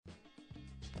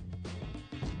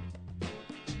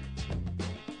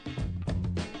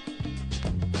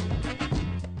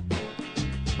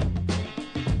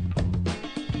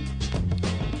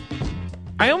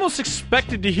I almost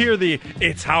expected to hear the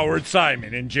 "It's Howard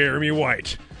Simon and Jeremy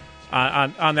White"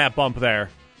 on that bump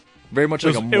there. Very much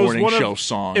like a morning show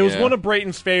song. It was one of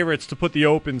Brayton's favorites to put the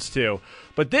opens to.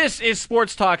 But this is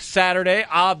Sports Talk Saturday.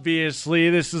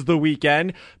 Obviously, this is the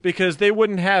weekend because they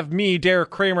wouldn't have me, Derek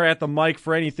Kramer, at the mic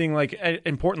for anything like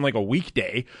important like a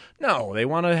weekday. No, they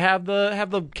want to have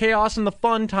the chaos and the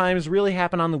fun times really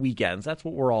happen on the weekends. That's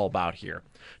what we're all about here.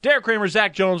 Derek Kramer,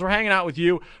 Zach Jones, we're hanging out with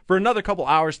you for another couple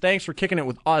hours. Thanks for kicking it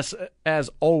with us, as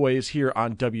always, here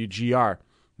on WGR.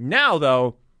 Now,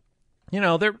 though,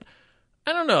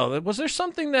 I don't know. Was there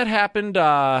something that happened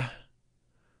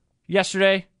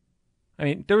yesterday? I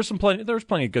mean, there was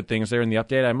plenty of good things there in the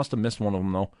update. I must have missed one of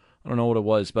them though. I don't know what it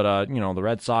was, but the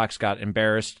Red Sox got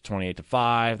embarrassed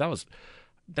 28-5.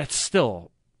 That's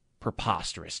still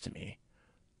preposterous to me.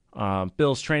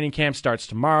 Bills training camp starts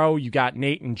tomorrow. You got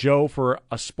Nate and Joe for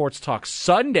a Sports Talk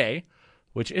Sunday,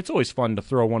 which it's always fun to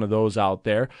throw one of those out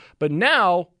there. But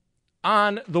now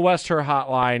on the West Her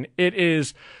Hotline, it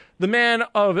is the man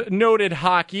of noted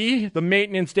hockey, the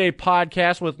Maintenance Day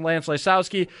podcast with Lance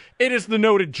Lysowski. It is the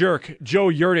noted jerk, Joe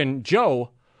Yerdon. Joe,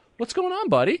 what's going on,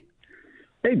 buddy?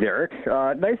 Hey, Derek.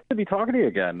 Nice to be talking to you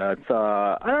again. It's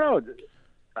I don't know.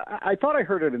 I thought I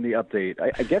heard it in the update.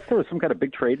 I guess there was some kind of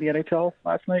big trade in the NHL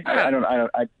last night.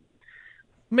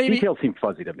 Maybe details seem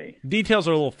fuzzy to me. Details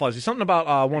are a little fuzzy. Something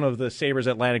about one of the Sabres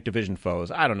Atlantic Division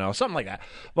foes. I don't know. Something like that.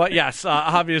 But yes,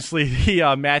 obviously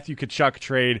the Matthew Tkachuk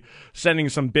trade sending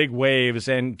some big waves.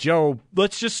 And Joe,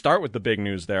 let's just start with the big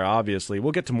news there, obviously.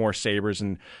 We'll get to more Sabres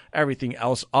and everything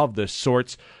else of the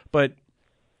sorts. But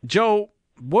Joe,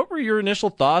 what were your initial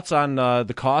thoughts on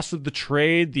the cost of the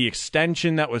trade, the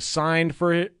extension that was signed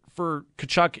for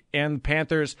Tkachuk and the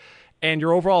Panthers, and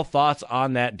your overall thoughts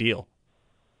on that deal?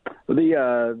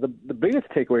 The biggest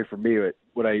takeaway for me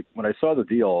when I saw the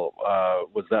deal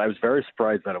was that I was very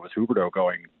surprised that it was Huberdeau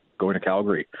going to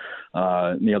Calgary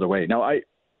the other way. Now,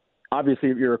 obviously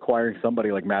if you're acquiring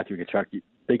somebody like Matthew Tkachuk,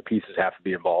 big pieces have to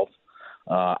be involved.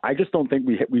 I just don't think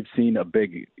we've seen a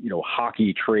big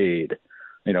hockey trade,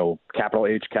 capital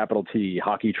H, capital T,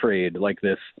 hockey trade like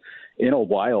this in a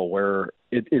while, where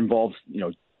it involves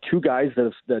two guys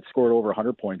that scored over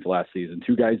 100 points last season,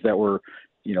 two guys that were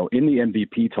in the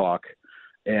MVP talk,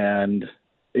 and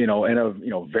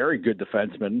a very good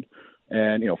defenseman,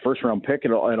 and first round pick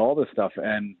and all this stuff.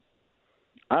 And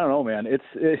I don't know, man,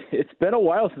 it's been a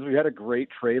while since we had a great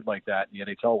trade like that in the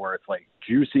NHL, where it's like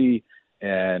juicy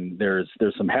and there's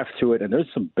some heft to it, and there's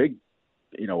some big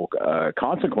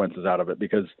consequences out of it,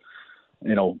 because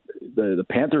the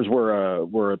Panthers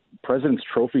were a President's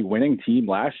Trophy winning team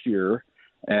last year,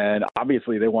 and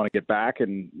obviously they want to get back,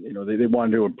 and they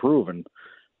wanted to improve. And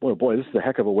boy, this is a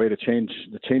heck of a way to change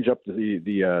up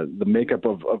the makeup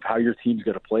of how your team's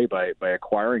going to play by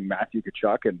acquiring Matthew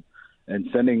Tkachuk and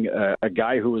sending a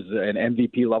guy who was an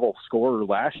MVP level scorer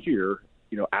last year,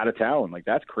 out of town. Like,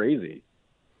 that's crazy.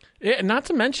 Yeah, not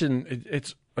to mention,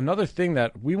 it's another thing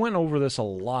that we went over this a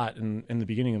lot in the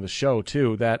beginning of the show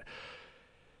too, that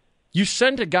you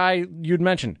sent a guy you'd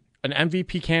mentioned, an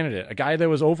MVP candidate, a guy that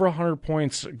was over 100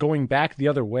 points going back the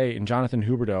other way in Jonathan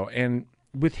Huberdeau. And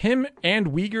with him and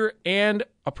Weegar and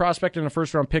a prospect and a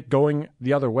first-round pick going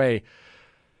the other way,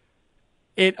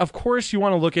 of course you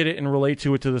want to look at it and relate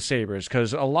to it to the Sabres,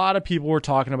 because a lot of people were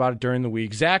talking about it during the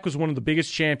week. Zach was one of the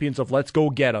biggest champions of let's go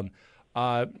get him.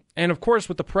 And, of course,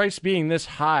 with the price being this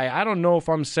high, I don't know if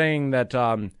I'm saying that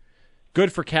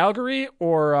good for Calgary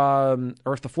or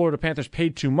if the Florida Panthers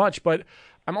paid too much, but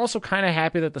I'm also kind of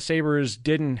happy that the Sabres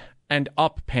didn't end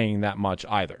up paying that much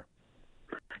either.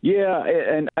 Yeah,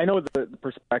 and I know the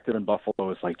perspective in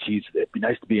Buffalo is like, geez, it'd be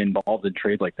nice to be involved in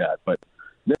trade like that. But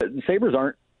the Sabres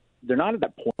they're not at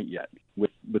that point yet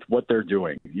with what they're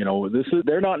doing.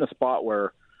 They're not in a spot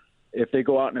where if they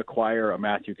go out and acquire a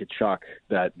Matthew Tkachuk,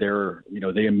 that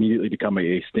they immediately become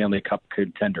a Stanley Cup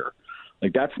contender.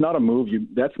 Like, that's not a move you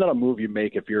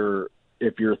make if you're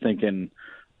thinking,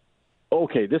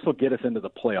 okay, this will get us into the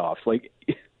playoffs. Like,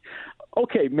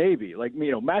 okay, maybe. Like,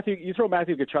 you throw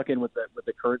Matthew Tkachuk in with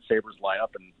the current Sabres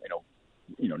lineup,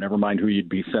 and never mind who you'd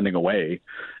be sending away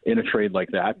in a trade like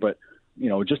that. But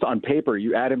just on paper,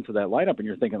 you add him to that lineup, and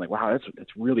you're thinking like, wow,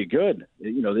 that's really good.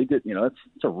 They did.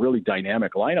 It's a really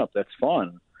dynamic lineup. That's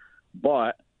fun.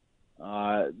 But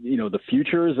the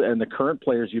futures and the current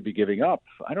players you'd be giving up,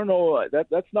 I don't know.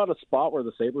 That's not a spot where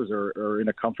the Sabres are in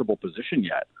a comfortable position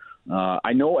yet.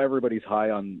 I know everybody's high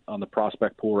on the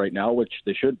prospect pool right now, which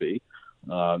they should be.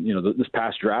 This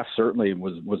past draft certainly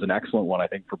was an excellent one, I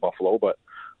think, for Buffalo, but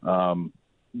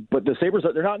the Sabres,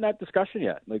 they're not in that discussion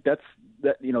yet. Like,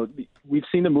 we've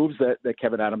seen the moves that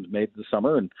Kevin Adams made this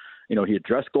summer, and he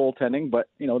addressed goaltending, but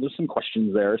there's some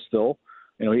questions there still.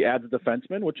 He adds a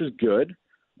defenseman, which is good.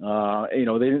 They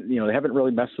haven't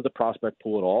really messed with the prospect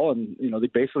pool at all, and they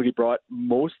basically brought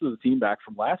most of the team back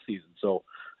from last season. So,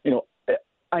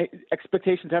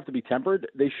 expectations have to be tempered.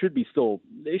 They should still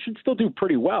do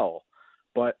pretty well,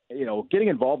 but getting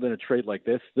involved in a trade like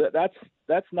this,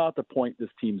 that's not the point this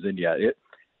team's in yet.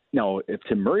 If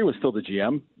Tim Murray was still the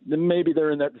GM, then maybe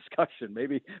they're in that discussion.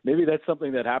 Maybe that's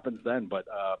something that happens then, but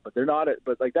they're not.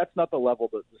 But that's not the level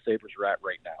that the Sabres are at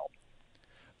right now.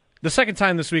 The second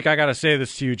time this week, I got to say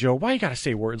this to you, Joe. Why you got to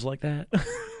say words like that?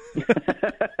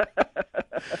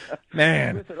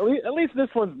 Man. Listen, at least this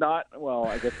one's not. Well,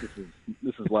 I guess this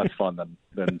is less fun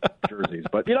than jerseys,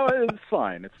 but it's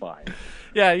fine. It's fine.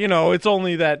 Yeah, it's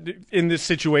only that in this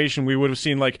situation we would have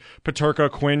seen like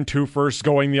Peterka, Quinn, 2 firsts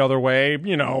going the other way.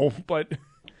 But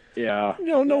yeah,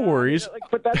 no worries.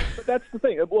 But that's the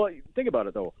thing. Well, think about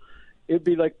it though. It'd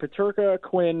be like Peterka,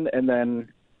 Quinn, and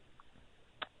then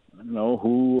I don't know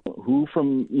who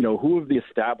of the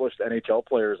established NHL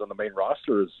players on the main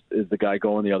roster is the guy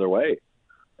going the other way.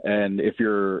 And if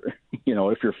you're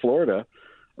Florida,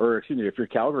 or if you're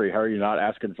Calgary, how are you not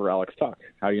asking for Alex Tuch?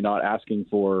 How are you not asking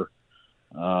for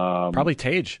probably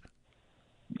Tage?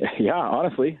 Yeah,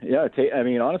 honestly, yeah.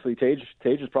 Honestly, Tage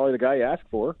is probably the guy you ask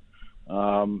for.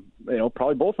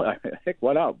 Probably both. Heck,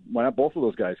 why not? Why not both of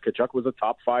those guys? Tkachuk was a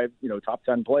top 5, top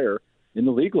 10 player in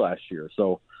the league last year.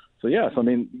 So yes,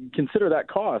 consider that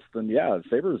cost, and yeah,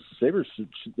 Sabres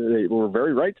they were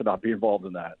very right to not be involved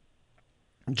in that.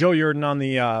 Joe Yerdon on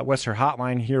the Western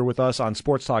Hotline here with us on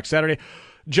Sports Talk Saturday.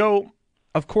 Joe,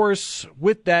 of course,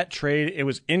 with that trade, it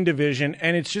was in division,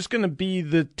 and it's just going to be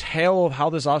the tale of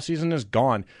how this offseason has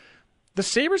gone. The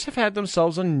Sabres have had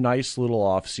themselves a nice little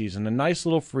offseason, a nice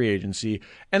little free agency,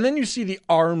 and then you see the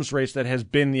arms race that has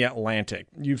been the Atlantic.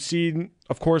 You've seen,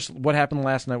 of course, what happened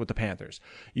last night with the Panthers.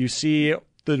 You see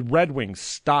the Red Wings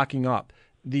stocking up.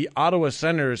 The Ottawa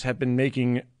Senators have been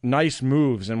making nice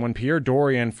moves, and when Pierre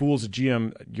Dorion fools a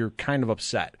GM, you're kind of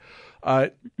upset.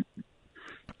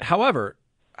 However,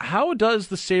 how does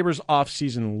the Sabres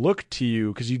offseason look to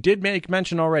you? Because you did make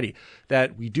mention already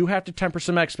that we do have to temper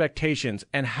some expectations.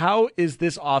 And how is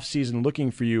this offseason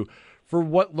looking for you for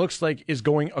what looks like is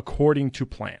going according to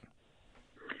plan?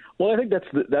 Well, I think that's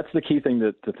the key thing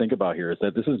to think about here is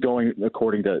that this is going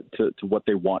according to what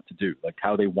they want to do, like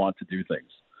how they want to do things.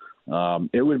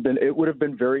 It would have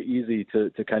been very easy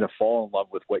to kind of fall in love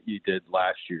with what you did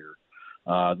last year,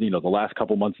 the last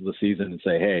couple months of the season, and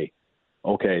say, hey,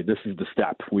 okay, this is the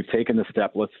step. We've taken the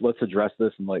step. Let's address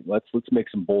this, and let's make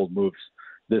some bold moves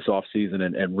this off season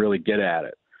and really get at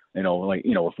it.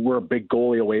 If we're a big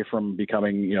goalie away from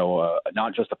becoming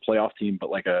not just a playoff team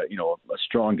but like a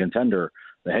strong contender,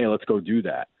 then, hey, let's go do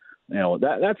that.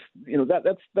 That's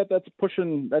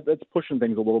pushing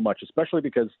things a little much, especially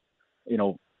because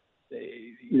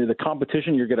the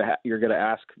competition you're gonna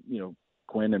ask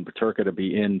Quinn and Peterka to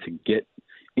be in to get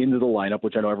into the lineup,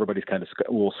 which I know everybody's kind of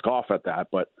will scoff at that,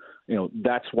 but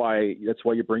that's why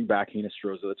you bring back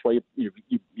Hinostroza. That's why you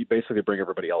basically bring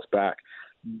everybody else back.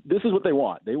 This is what they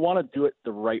want. They want to do it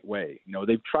the right way.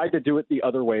 They've tried to do it the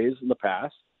other ways in the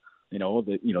past. They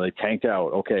tanked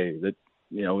out. Okay,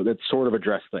 that sort of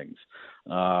addressed things.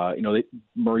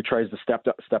 Murray tries to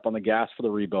step on the gas for the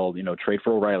rebuild. Trade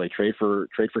for O'Reilly, trade for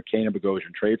Kane and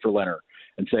Bogosian, trade for Leonard,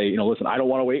 and say, listen, I don't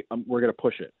want to wait. We're going to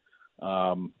push it.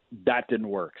 That didn't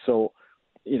work. So,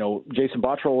 Jason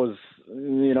Botterill was,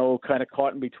 kind of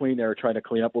caught in between there, trying to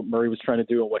clean up what Murray was trying to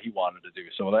do and what he wanted to do.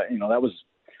 So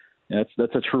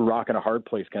that's a true rock and a hard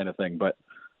place kind of thing. But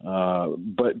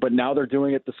now they're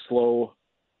doing it the slow.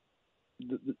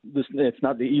 It's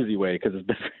not the easy way because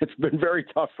it's been very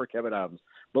tough for Kevyn Adams,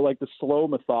 but like the slow,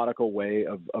 methodical way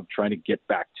of trying to get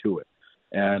back to it.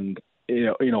 And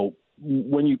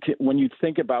when you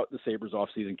think about the Sabres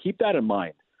offseason, keep that in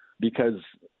mind because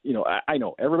I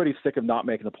know everybody's sick of not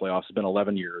making the playoffs. It's been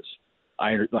 11 years.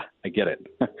 I get it.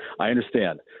 I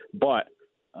understand, but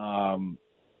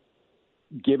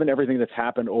given everything that's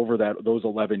happened over those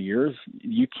 11 years,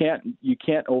 you can't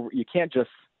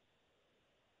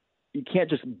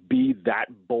just be that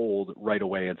bold right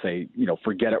away and say,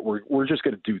 forget it. We're just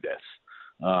going to do this.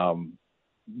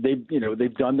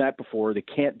 They've done that before. They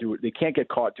can't do it. They can't get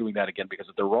caught doing that again because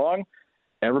if they're wrong,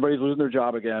 everybody's losing their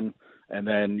job again, and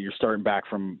then you're starting back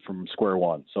from square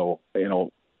one. So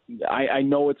I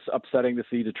know it's upsetting to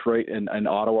see Detroit and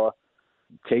Ottawa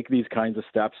take these kinds of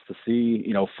steps to see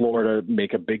Florida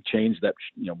make a big change that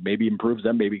maybe improves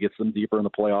them, maybe gets them deeper in the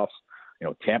playoffs.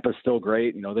 Tampa's still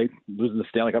great. They losing the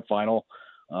Stanley Cup final.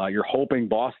 You're hoping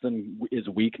Boston is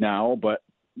weak now, but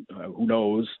who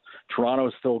knows?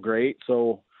 Toronto's still great.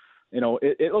 So,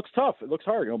 it looks tough. It looks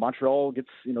hard. Montreal gets,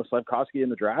 Slafkovsky in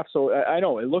the draft. So I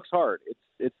know it looks hard.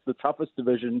 It's the toughest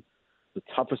division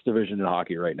in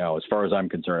hockey right now, as far as I'm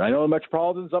concerned. I know the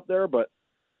Metropolitan's up there, but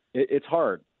it's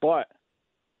hard. But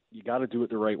you got to do it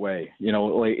the right way.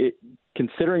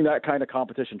 Considering that kind of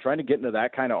competition, trying to get into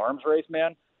that kind of arms race,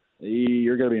 man,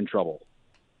 you're going to be in trouble.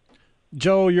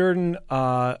 Joe Yerdon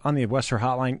on the Western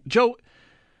Hotline. Joe,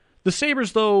 the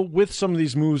Sabres, though, with some of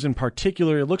these moves in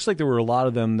particular, it looks like there were a lot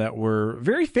of them that were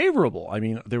very favorable. I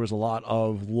mean, there was a lot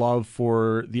of love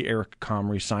for the Eric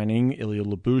Comrie signing, Ilya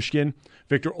Lyubushkin,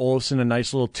 Victor Olofsson, a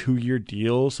nice little 2-year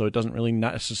deal, so it doesn't really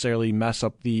necessarily mess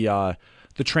up the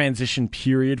transition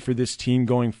period for this team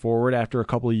going forward after a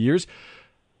couple of years.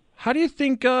 How do you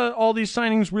think all these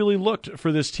signings really looked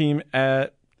for this team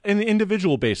in the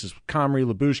individual basis? Comrie,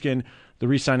 Lyubushkin, the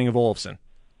re-signing of Olofsson.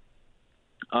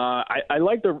 I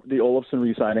like the Olofsson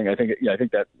re-signing. I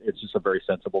think that it's just a very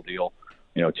sensible deal.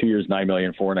 2 years, $9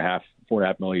 million,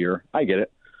 $4.5 million a year. I get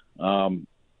it.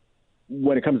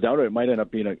 When it comes down to it, it might end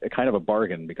up being a kind of a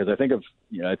bargain, because I think of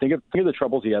the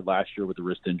troubles he had last year with the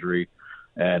wrist injury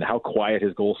and how quiet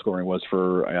his goal scoring was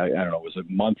for, I don't know, it was a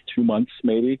month, 2 months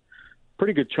maybe.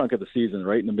 Pretty good chunk of the season,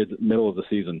 right in the middle of the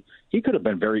season. He could have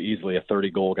been very easily a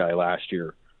 30-goal guy last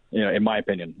year, in my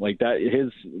opinion. Like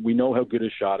that, we know how good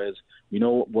his shot is. We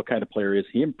know what kind of player he is.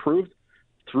 He improved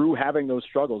through having those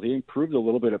struggles. He improved a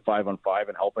little bit at 5-on-5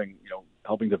 and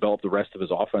helping develop the rest of his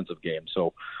offensive game.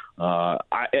 So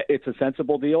it's a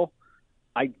sensible deal.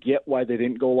 I get why they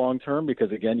didn't go long term,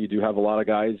 because again, you do have a lot of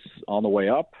guys on the way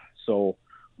up. So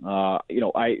I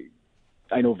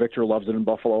know Victor loves it in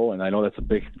Buffalo, and I know it's a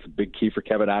big key for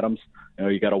Kevyn Adams.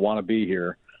 You got to want to be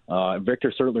here.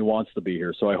 Victor certainly wants to be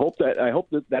here, so I hope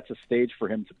that that's a stage for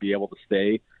him to be able to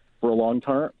stay for long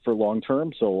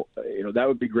term. So that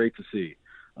would be great to see.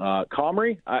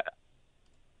 Comrie,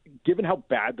 given how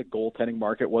bad the goaltending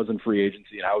market was in free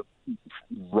agency and how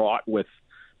wrought with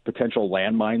potential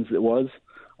landmines it was,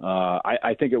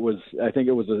 I think it was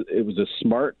a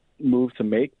smart move to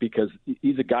make, because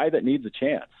he's a guy that needs a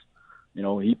chance.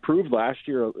 He proved last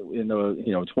year in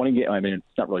the 20 game. I mean,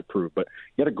 it's not really proved, but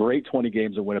he had a great 20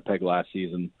 games in Winnipeg last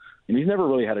season, and he's never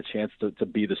really had a chance to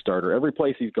be the starter. Every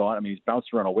place he's gone, I mean, he's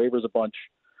bounced around on waivers a bunch.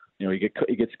 He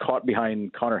gets caught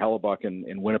behind Connor Hellebuck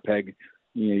in Winnipeg.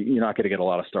 You're not going to get a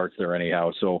lot of starts there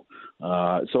anyhow. So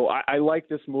I like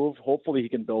this move. Hopefully he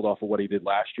can build off of what he did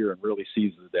last year and really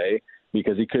seize the day,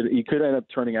 because he could end up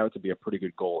turning out to be a pretty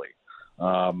good goalie.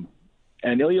 And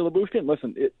Ilya Lyubushkin,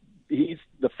 listen, he's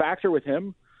the factor with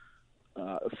him.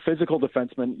 Physical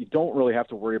defenseman, you don't really have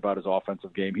to worry about his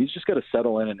offensive game. He's just got to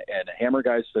settle in and hammer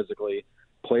guys physically,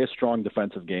 play a strong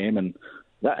defensive game, and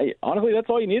honestly, that's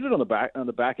all you needed on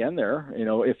the back end there.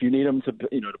 If you need him to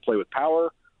play with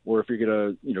power, or if you're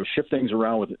gonna shift things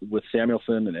around with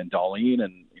Samuelsson and Dahlin,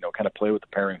 and kind of play with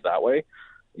the pairings that way.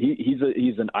 He's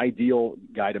an ideal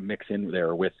guy to mix in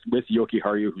there with Joki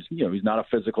Harju, who's he's not a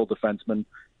physical defenseman.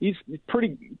 He's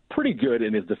pretty good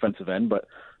in his defensive end, but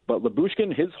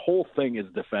Lyubushkin, his whole thing is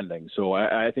defending. So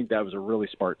I think that was a really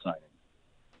smart signing.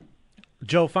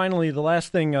 Joe, finally, the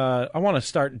last thing I want to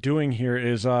start doing here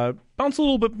is bounce a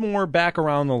little bit more back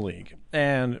around the league.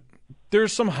 And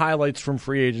there's some highlights from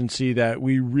free agency that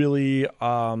we really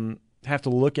have to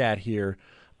look at here.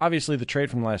 Obviously, the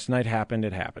trade from last night happened.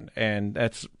 It happened, and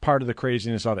that's part of the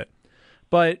craziness of it.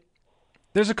 But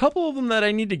there's a couple of them that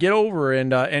I need to get over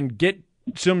and get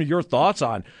some of your thoughts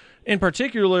on. In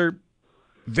particular,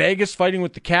 Vegas fighting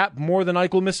with the cap more than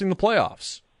Eichel missing the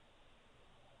playoffs.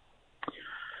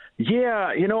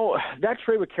 Yeah, that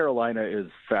trade with Carolina is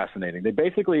fascinating. They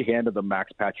basically handed them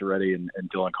Max Pacioretty and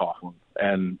Dylan Coghlan,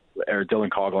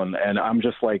 and I'm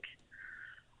just like,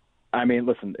 I mean,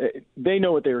 listen, they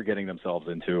know what they were getting themselves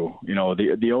into.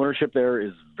 The ownership there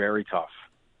is very tough.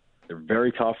 They're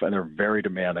very tough, and they're very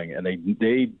demanding, and they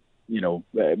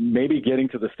maybe getting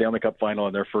to the Stanley Cup final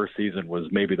in their first season was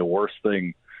maybe the worst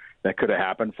thing that could have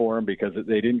happened for them, because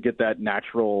they didn't get that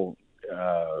natural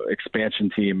expansion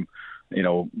team,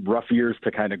 rough years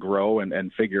to kind of grow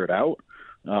and figure it out.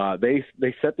 They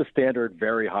set the standard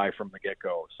very high from the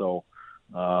get-go. So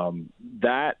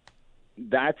that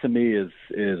to me is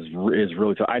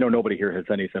really tough. I know nobody here has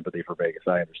any sympathy for Vegas.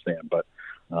 I understand, but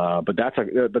that's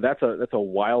a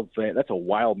wild thing. That's a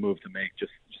wild move to make.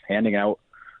 Just handing out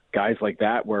guys like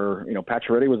that, where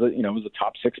Pacioretty was a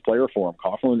top 6 player for him.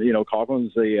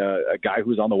 Coughlin's a guy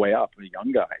who's on the way up, a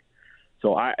young guy.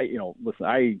 So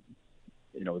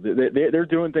they're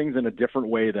doing things in a different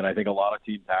way than I think a lot of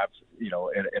teams have, in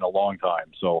a long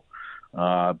time. So,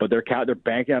 but they're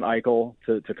banking on Eichel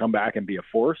to come back and be a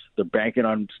force. They're banking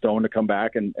on Stone to come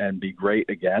back and be great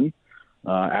again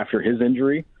after his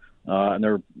injury. and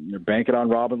they're banking on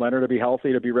Robin Leonard to be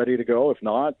healthy, to be ready to go. If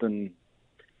not, then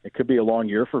it could be a long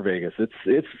year for Vegas.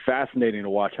 It's fascinating to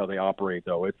watch how they operate,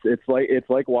 though. It's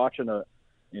like watching a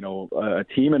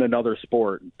team in another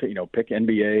sport. Pick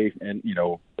NBA and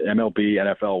MLB,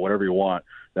 NFL, whatever you want,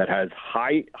 that has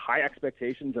high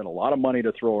expectations and a lot of money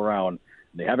to throw around.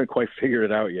 They haven't quite figured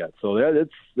it out yet. So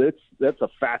that's a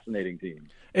fascinating team.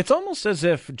 It's almost as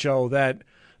if, Joe, that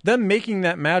them making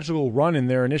that magical run in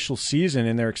their initial season,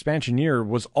 in their expansion year,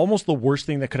 was almost the worst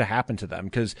thing that could have happened to them,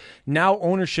 because now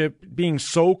ownership being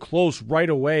so close right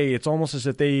away, it's almost as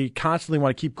if they constantly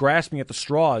want to keep grasping at the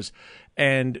straws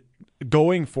and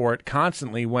going for it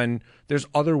constantly when there's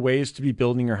other ways to be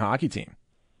building your hockey team.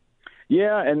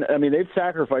 Yeah, and I mean, they've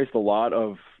sacrificed a lot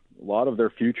of their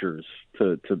futures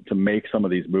to make some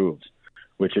of these moves,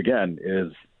 which again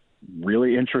is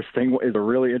really interesting. Is a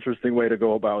really interesting way to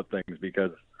go about things,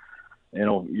 because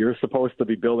you're supposed to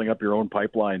be building up your own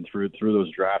pipeline through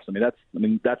those drafts. That's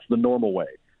the normal way.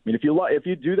 I mean, if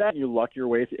you do that and you luck your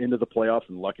way into the playoffs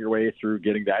and luck your way through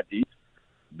getting that deep,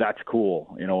 that's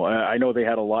cool. I know they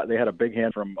had a big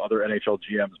hand from other NHL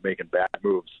GMs making bad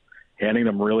moves, handing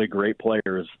them really great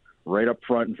players right up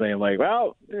front and saying, like,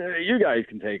 well, you guys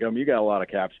can take them. You got a lot of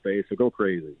cap space, so go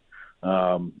crazy.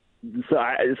 That's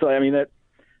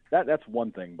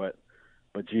one thing, but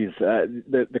geez,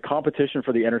 the competition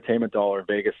for the entertainment dollar in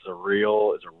Vegas is a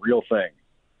real thing.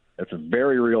 It's a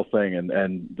very real thing, and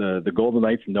the Golden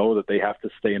Knights know that they have to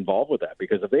stay involved with that,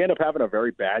 because if they end up having a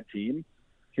very bad team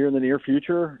here in the near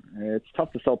future, it's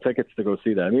tough to sell tickets to go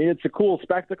see that. I mean, it's a cool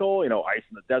spectacle, ice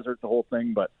in the desert, the whole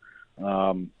thing, but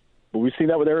we've seen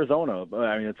that with Arizona.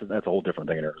 I mean, that's a whole different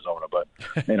thing in Arizona. But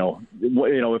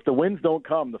if the wins don't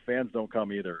come, the fans don't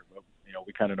come either.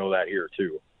 We kind of know that here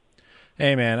too.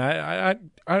 Hey man,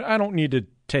 I don't need to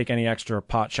take any extra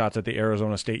pot shots at the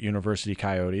Arizona State University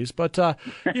Coyotes, but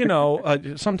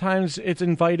sometimes it's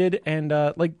invited, and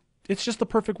it's just the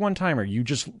perfect one-timer. You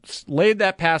just laid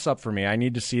that pass up for me. I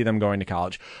need to see them going to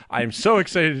college. I'm so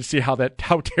excited to see how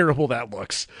terrible that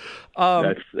looks.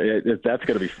 That's going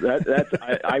to be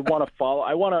that. I want to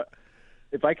follow.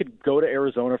 If I could go to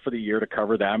Arizona for the year to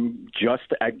cover them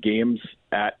just at games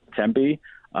at Tempe,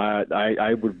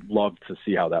 I would love to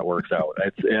see how that works out.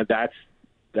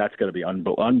 That's going to be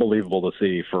unbelievable to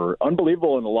see.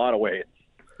 Unbelievable in a lot of ways.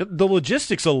 The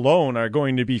logistics alone are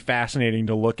going to be fascinating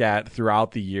to look at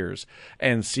throughout the years,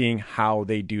 and seeing how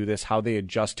they do this, how they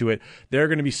adjust to it. They're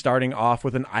going to be starting off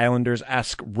with an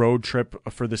Islanders-esque road trip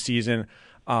for the season.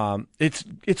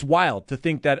 It's wild to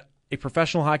think that a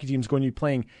professional hockey team is going to be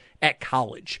playing at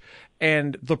college,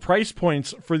 and the price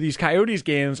points for these Coyotes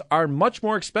games are much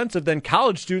more expensive than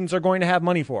college students are going to have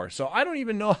money for. So I don't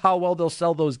even know how well they'll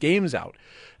sell those games out.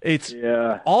 It's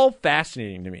all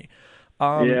fascinating to me.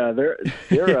 They're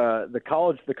the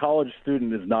college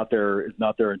student is not their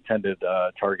intended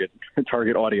target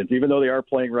audience, even though they are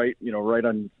playing right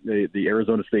on the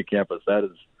Arizona State campus. That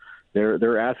is,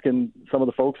 they're asking some of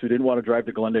the folks who didn't want to drive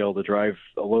to Glendale to drive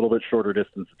a little bit shorter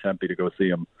distance to Tempe to go see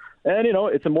them. And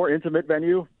it's a more intimate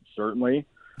venue, certainly,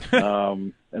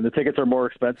 and the tickets are more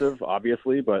expensive,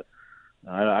 obviously. But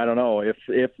I don't know if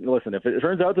it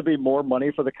turns out to be more money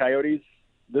for the Coyotes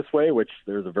this way, which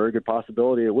there's a very good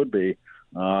possibility it would be,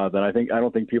 then I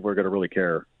don't think people are going to really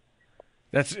care.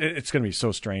 It's going to be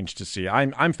so strange to see.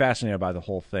 I'm fascinated by the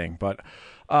whole thing. But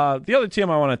the other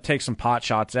team I want to take some pot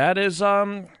shots at is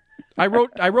I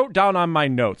wrote down on my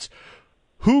notes,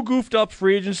 who goofed up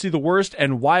free agency the worst,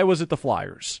 and why was it the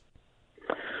Flyers?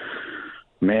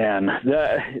 Man,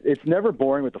 it's never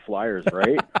boring with the Flyers,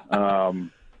 right?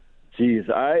 Geez,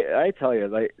 I tell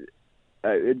you,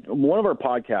 one of our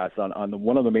podcasts on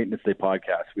one of the Maintenance Day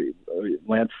podcasts,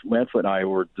 Lance and I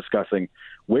were discussing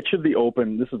which of the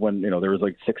open. This is when there was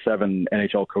like 6-7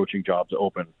 NHL coaching jobs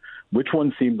open. Which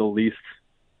one seemed the least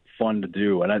fun to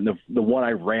do? And the one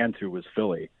I ran to was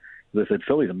Philly. As I said,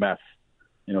 Philly's a mess.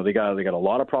 They got a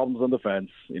lot of problems on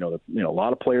defense. A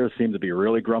lot of players seem to be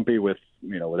really grumpy with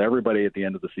everybody at the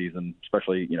end of the season,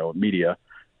 especially media.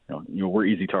 We're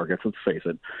easy targets, let's face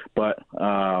it. But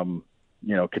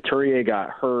Couturier got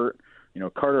hurt.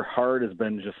 Carter Hart has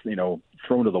been just,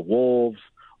 thrown to the wolves.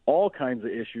 All kinds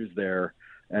of issues there.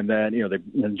 And then,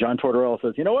 then John Tortorella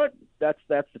says, you know what? That's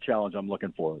the challenge I'm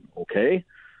looking for. Okay.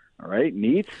 All right.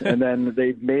 Neat. And then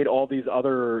they've made all these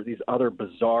other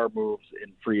bizarre moves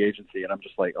in free agency. And I'm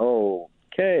just like, oh,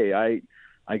 okay.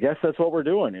 I guess that's what we're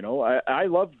doing. I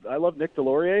love Nick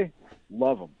Delorier.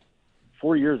 Love him.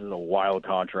 4 years is a wild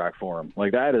contract for him.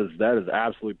 Like that is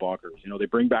absolute bonkers. They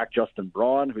bring back Justin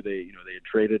Braun, who they had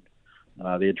traded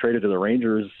to the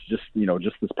Rangers just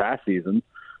this past season.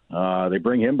 They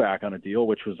bring him back on a deal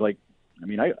which was like I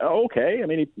mean, okay. I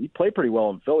mean, he played pretty well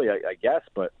in Philly, I guess,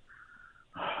 but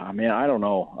I mean, I don't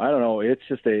know. It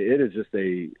is just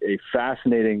a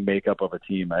fascinating makeup of a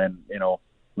team. And,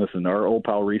 listen, our old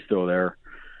pal Risto there,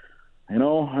 I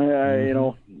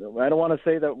don't want to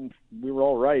say that we were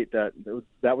all right, that was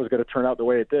going to turn out the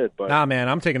way it did. But nah, man,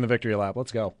 I'm taking the victory lap.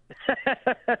 Let's go.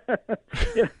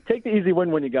 Take the easy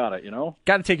win when you got it,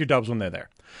 Got to take your dubs when they're there.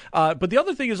 But the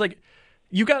other thing is, like,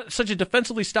 you got such a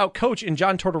defensively stout coach in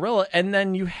John Tortorella, and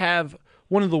then you have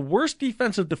one of the worst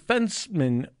defensive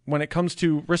defensemen when it comes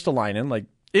to Ristolainen. Like,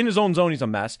 in his own zone, he's a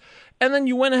mess. And then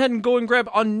you went ahead and go and grab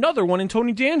another one in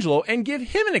Tony DeAngelo and give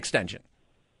him an extension.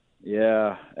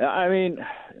 Yeah, I mean,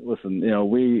 listen,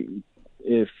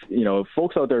 if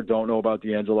folks out there don't know about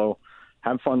DeAngelo,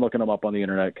 have fun looking him up on the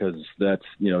internet, because that's,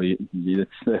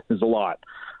 there's a lot.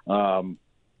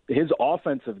 His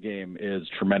offensive game is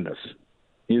tremendous.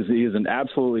 He is an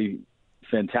absolutely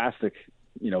fantastic,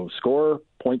 scorer,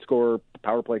 point scorer,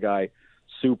 power play guy,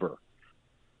 super.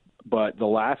 But the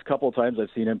last couple of times I've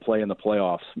seen him play in the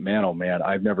playoffs, man, oh man,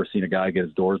 I've never seen a guy get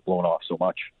his doors blown off so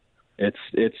much.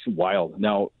 It's wild.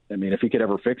 Now, I mean, if he could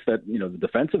ever fix that, the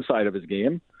defensive side of his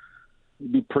game,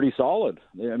 it'd be pretty solid.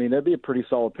 I mean, that'd be a pretty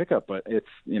solid pickup. But it's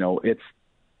the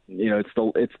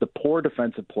poor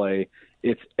defensive play.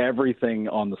 It's everything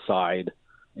on the side,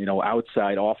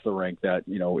 outside, off the rink that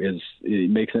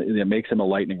it makes him a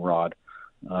lightning rod.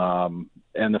 And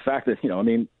the fact that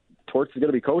Torts is going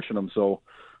to be coaching him, so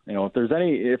let's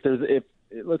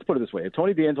put it this way: if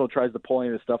Tony DeAngelo tries to pull any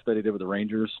of the stuff that he did with the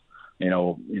Rangers,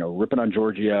 ripping on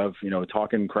Georgiev,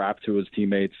 talking crap to his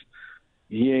teammates,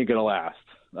 he ain't gonna last.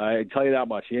 I tell you that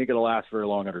much. He ain't gonna last very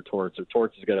long under Torts. Or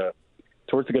Torts is gonna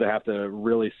have to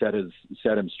really set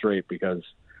him straight, because,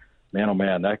 man, oh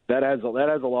man, that has a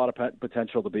lot of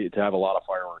potential to have a lot of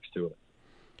fireworks to it.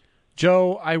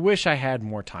 Joe, I wish I had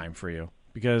more time for you,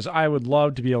 because I would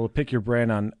love to be able to pick your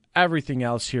brain on everything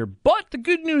else here. But the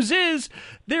good news is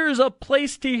there's a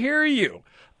place to hear you.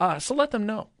 So let them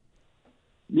know.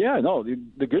 Yeah, no,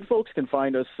 the good folks can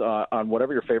find us on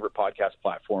whatever your favorite podcast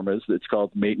platform is. It's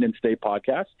called Maintenance Day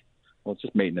Podcast. Well, it's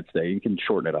just Maintenance Day. You can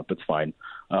shorten it up. It's fine.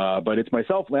 But it's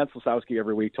myself, Lance Lasowski,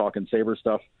 every week talking Sabre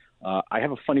stuff. I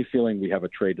have a funny feeling we have a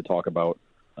trade to talk about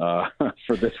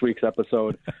for this week's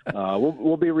episode.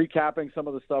 We'll be recapping some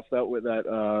of the stuff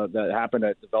that happened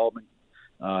at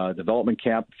development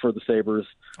camp for the Sabres.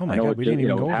 Oh my God, we didn't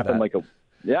even go over that.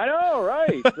 Yeah, I know,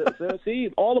 right? so,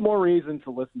 see, all the more reason to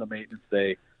listen to Maintenance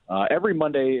Day. Every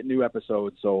Monday, new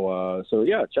episode. So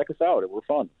yeah, check us out. We're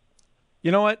fun.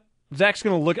 You know what? Zach's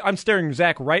going to look. I'm staring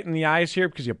Zach right in the eyes here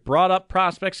because you brought up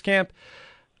Prospects Camp.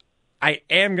 I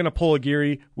am going to pull a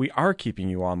Geary. We are keeping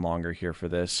you on longer here for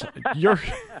this.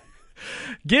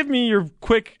 Give me your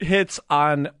quick hits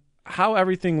on how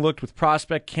everything looked with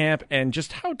Prospect Camp and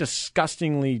just how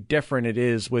disgustingly different it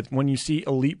is with when you see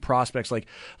elite prospects like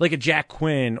a Jack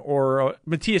Quinn or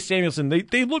Matthias Samuelsson.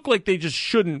 They look like they just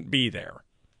shouldn't be there.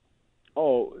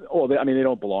 They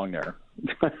don't belong there.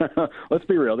 Let's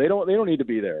be real. They don't need to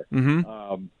be there.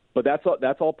 Mm-hmm. But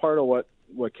that's all part of what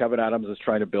Kevin Adams is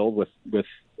trying to build with the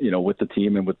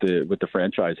team and with the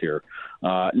franchise here.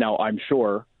 Now I'm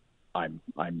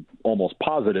almost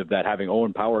positive that having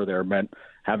Owen Power there meant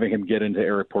having him get into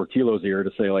Eric Portillo's ear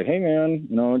to say, like, hey man,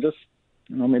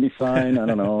 maybe sign. I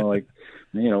don't know, like,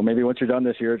 maybe once you're done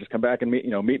this year, just come back and meet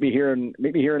me here in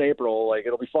April. Like,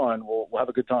 it'll be fun. We'll have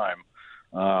a good time.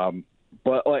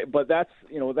 But that's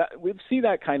that we've seen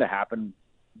that kind of happen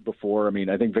before. I mean,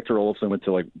 I think Victor Olofsson went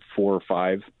to like 4 or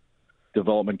 5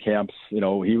 development camps.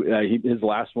 His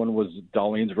last one was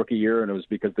Dahlin's rookie year, and it was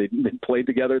because they played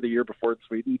together the year before in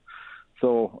Sweden.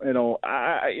 So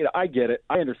I get it.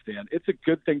 I understand. It's a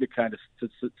good thing to kind of to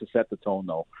set the tone,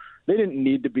 though. They didn't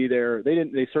need to be there.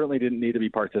 They certainly didn't need to be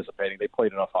participating. They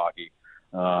played enough hockey.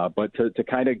 But to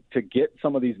get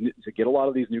a lot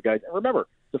of these new guys. And remember,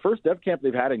 the first dev camp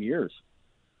they've had in years.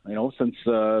 Since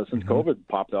mm-hmm. COVID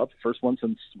popped up, first one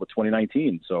since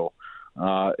 2019. So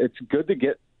it's good to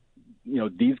get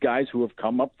these guys who have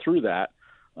come up through that.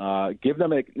 Give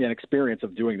them an experience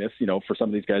of doing this. For some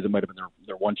of these guys, it might have been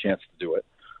their one chance to do it.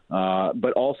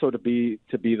 But also to be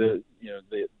the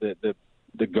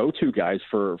go-to guys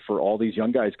for all these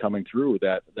young guys coming through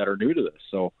that are new to this.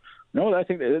 So I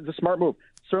think it's a smart move.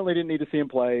 Certainly didn't need to see him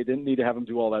play. Didn't need to have him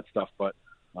do all that stuff, but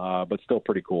still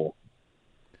pretty cool.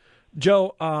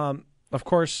 Joe, of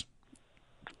course,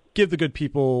 give the good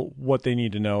people what they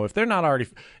need to know. If you're not already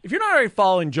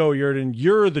following Joe Yerdon,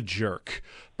 you're the jerk.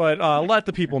 But let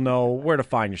the people know where to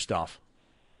find your stuff.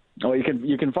 Oh, you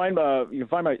can find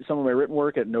some of my written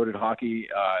work at Noted Hockey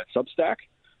Substack.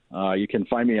 You can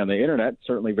find me on the internet,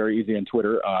 certainly very easy on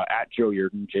Twitter, at Joe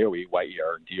Yerdon,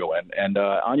 JoeyErdon, and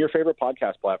on your favorite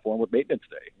podcast platform with Maintenance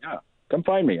Day. Yeah, come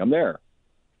find me. I'm there.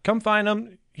 Come find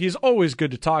him. He's always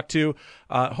good to talk to.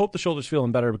 Hope the shoulder's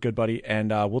feeling better, good buddy, and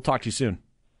we'll talk to you soon.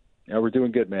 Yeah, we're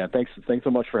doing good, man. Thanks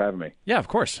so much for having me. Yeah, of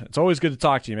course. It's always good to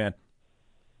talk to you, man.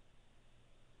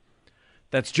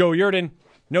 That's Joe Yerdon,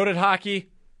 noted hockey,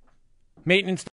 maintenance